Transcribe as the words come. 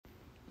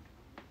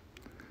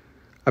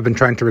I've been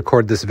trying to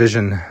record this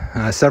vision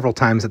several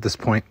times at this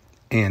point,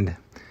 and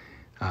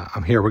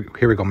here we go.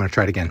 I'm going to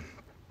try it again.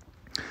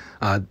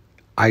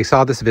 I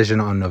saw this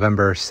vision on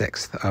November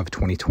 6th of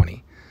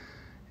 2020,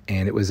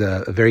 and it was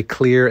a very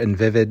clear and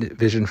vivid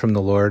vision from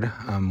the Lord,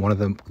 one of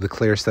the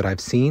clearest that I've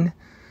seen,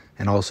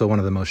 and also one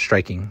of the most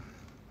striking.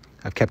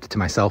 I've kept it to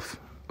myself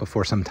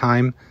for some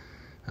time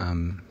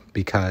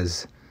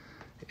because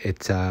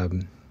it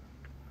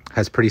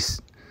has pretty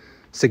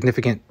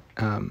significant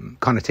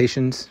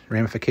connotations,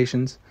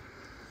 ramifications.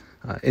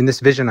 In this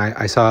vision,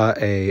 I saw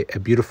a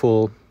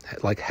beautiful,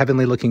 like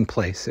heavenly looking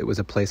place. It was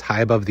a place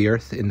high above the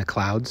earth in the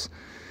clouds.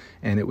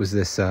 And it was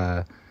this,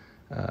 it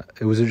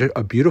was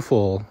a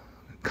beautiful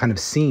kind of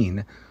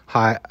scene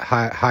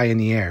high in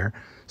the air,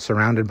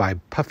 surrounded by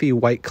puffy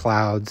white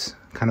clouds,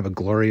 kind of a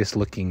glorious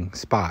looking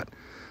spot.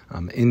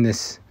 In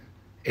this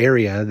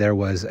area, there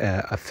was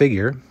a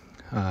figure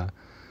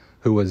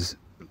who was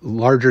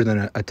larger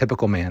than a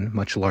typical man,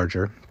 much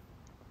larger.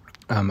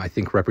 I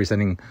think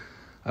representing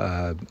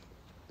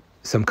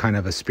some kind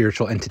of a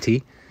spiritual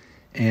entity,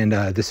 and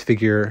this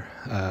figure,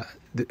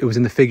 it was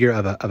in the figure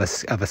of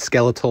a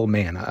skeletal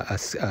man, a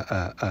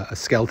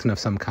skeleton of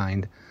some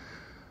kind,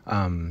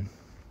 and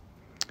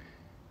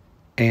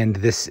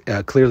this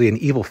clearly an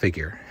evil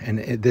figure. And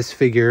this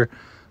figure,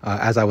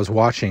 as I was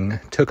watching,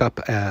 took up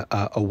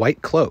a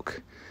white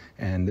cloak,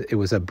 and it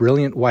was a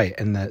brilliant white.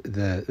 And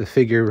the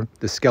figure,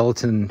 the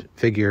skeleton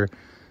figure,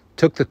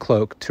 took the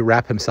cloak to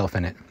wrap himself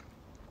in it.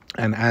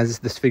 And as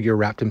this figure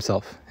wrapped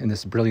himself in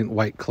this brilliant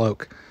white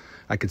cloak,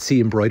 I could see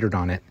embroidered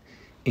on it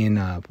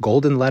in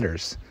golden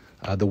letters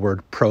the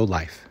word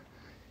pro-life.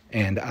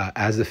 And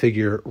as the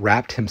figure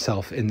wrapped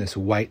himself in this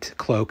white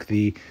cloak,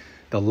 the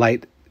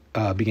light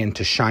began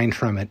to shine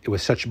from it. It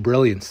was such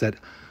brilliance that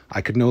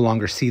I could no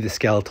longer see the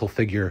skeletal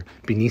figure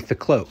beneath the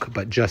cloak,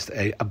 but just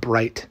a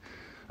bright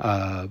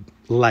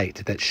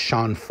light that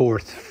shone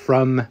forth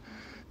from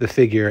the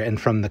figure and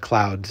from the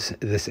clouds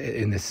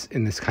in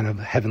this kind of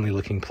heavenly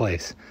looking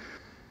place.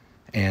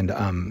 And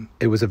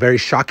it was a very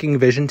shocking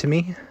vision to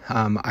me.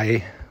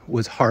 It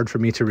was hard for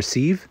me to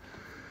receive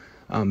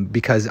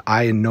because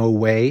I in no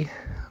way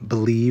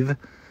believe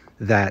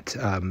that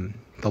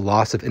the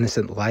loss of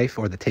innocent life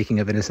or the taking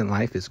of innocent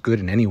life is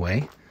good in any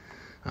way.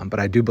 But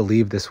I do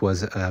believe this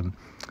was a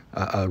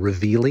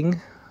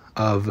revealing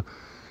of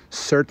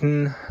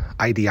certain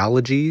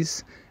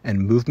ideologies and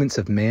movements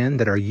of man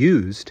that are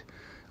used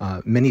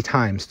many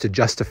times to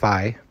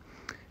justify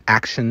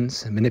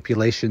actions,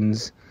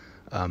 manipulations,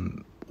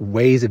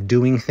 ways of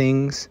doing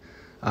things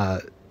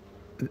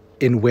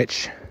in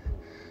which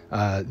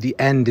the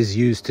end is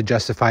used to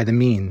justify the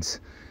means.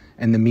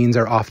 And the means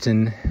are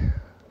often,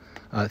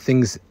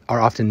 things are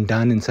often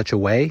done in such a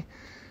way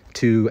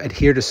to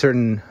adhere to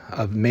certain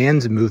of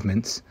man's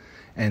movements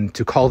and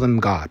to call them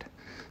God,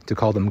 to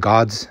call them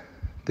gods.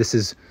 This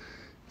is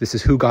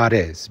who God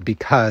is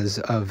because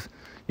of,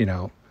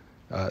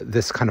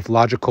 this kind of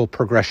logical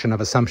progression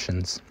of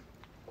assumptions.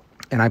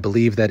 And I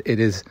believe that it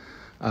is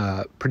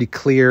pretty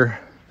clear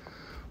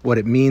what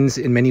it means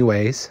in many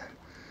ways.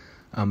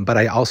 But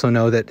I also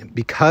know that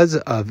because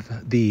of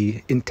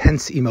the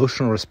intense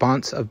emotional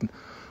response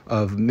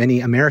of many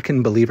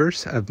American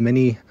believers, of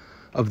many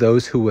of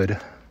those who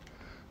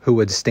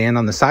would stand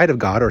on the side of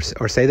God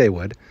or say they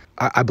would,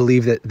 I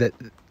believe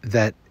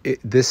that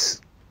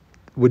this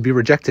would be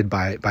rejected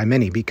by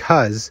many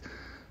because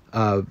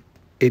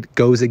it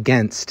goes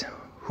against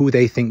who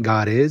they think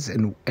God is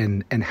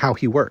and how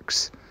He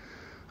works.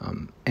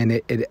 And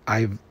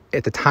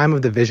at the time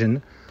of the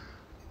vision,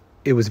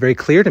 it was very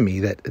clear to me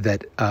that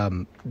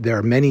there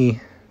are many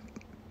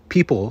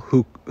people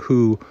who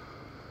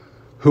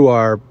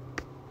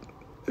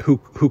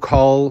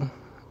call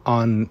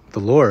on the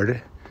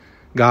Lord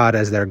God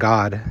as their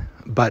God,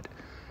 but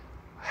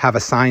have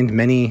assigned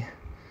many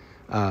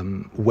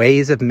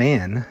ways of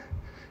man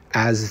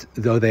as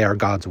though they are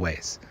God's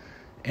ways,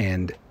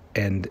 and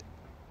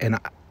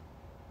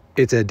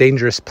it's a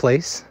dangerous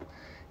place.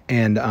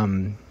 And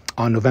on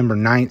November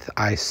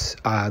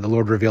 9th, the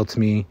Lord revealed to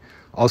me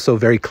also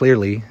very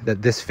clearly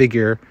that this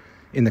figure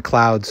in the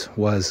clouds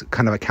was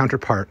kind of a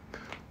counterpart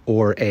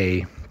or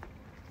a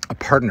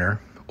partner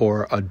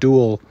or a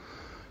dual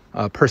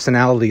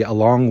personality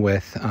along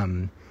with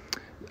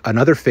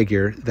another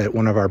figure that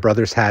one of our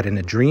brothers had in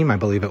a dream, I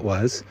believe it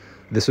was.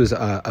 This was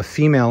a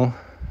female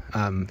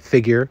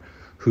figure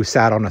who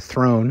sat on a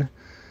throne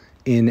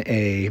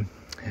in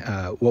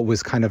what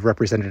was kind of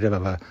representative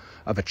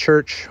of a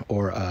church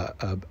or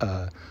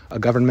a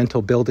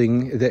governmental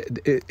building.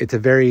 It's a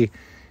very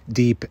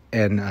deep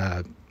and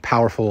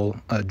powerful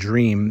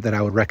dream that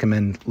I would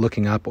recommend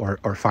looking up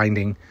or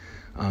finding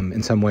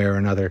in some way or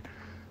another.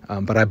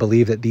 But I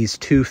believe that these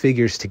two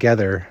figures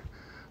together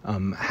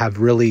have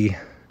really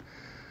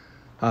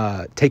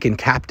taken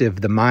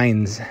captive the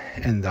minds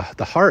and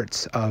the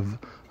hearts of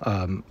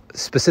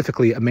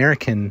specifically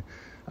American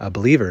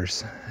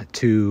believers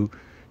to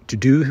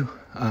do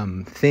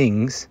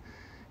things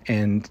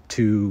and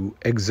to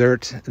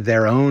exert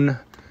their own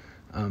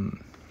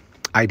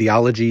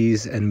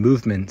ideologies and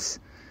movements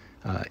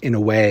in a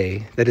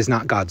way that is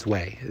not God's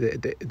way.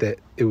 That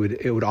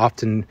it would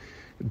often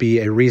be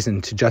a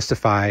reason to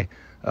justify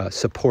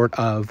support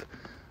of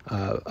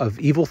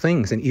evil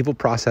things and evil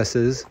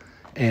processes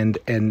and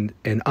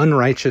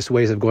unrighteous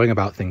ways of going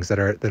about things that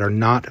are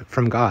not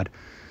from God.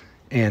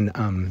 And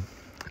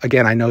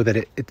again, I know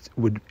that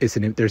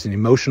there's an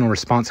emotional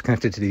response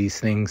connected to these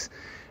things,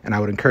 and I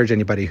would encourage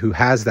anybody who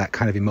has that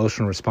kind of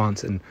emotional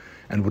response and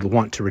would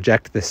want to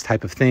reject this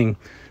type of thing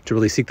to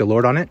really seek the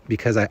Lord on it,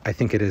 because I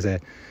think it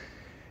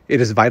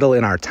is vital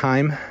in our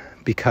time,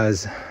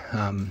 because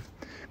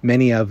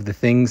many of the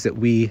things that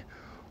we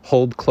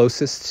hold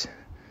closest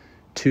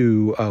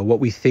to what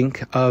we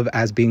think of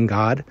as being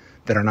God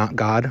that are not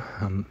God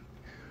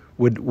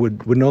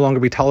would no longer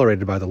be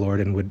tolerated by the Lord,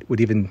 and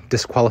would even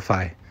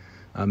disqualify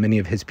many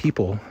of his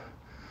people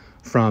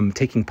from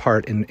taking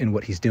part in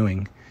what he's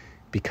doing,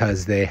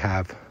 because they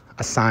have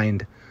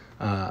assigned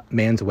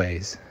man's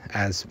ways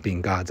as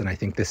being God's. And I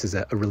think this is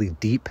a really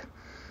deep,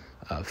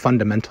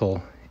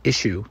 fundamental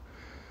issue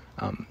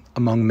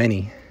among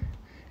many,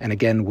 and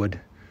again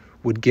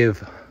would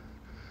give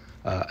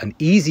an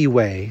easy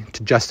way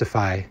to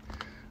justify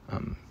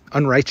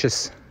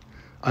unrighteous,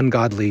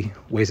 ungodly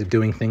ways of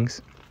doing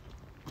things.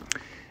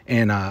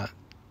 And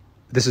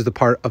this is the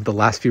part of the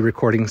last few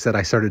recordings that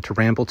I started to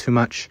ramble too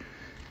much,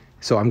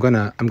 so I'm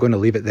gonna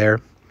leave it there.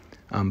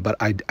 But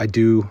I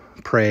do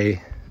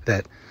pray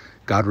that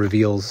God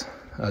reveals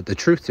the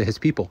truth to his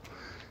people,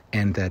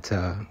 and that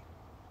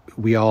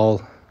we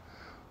all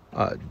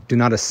do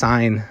not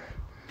assign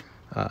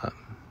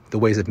the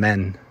ways of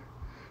men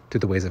to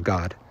the ways of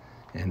God,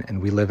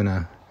 and we live in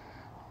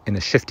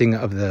a shifting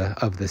of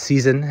the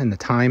season and the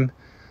time,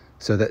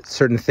 so that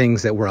certain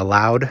things that were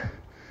allowed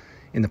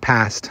in the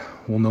past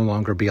will no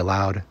longer be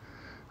allowed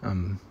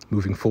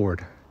moving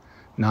forward.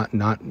 Not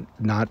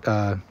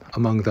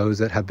among those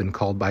that have been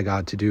called by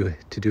God to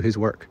do his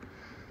work.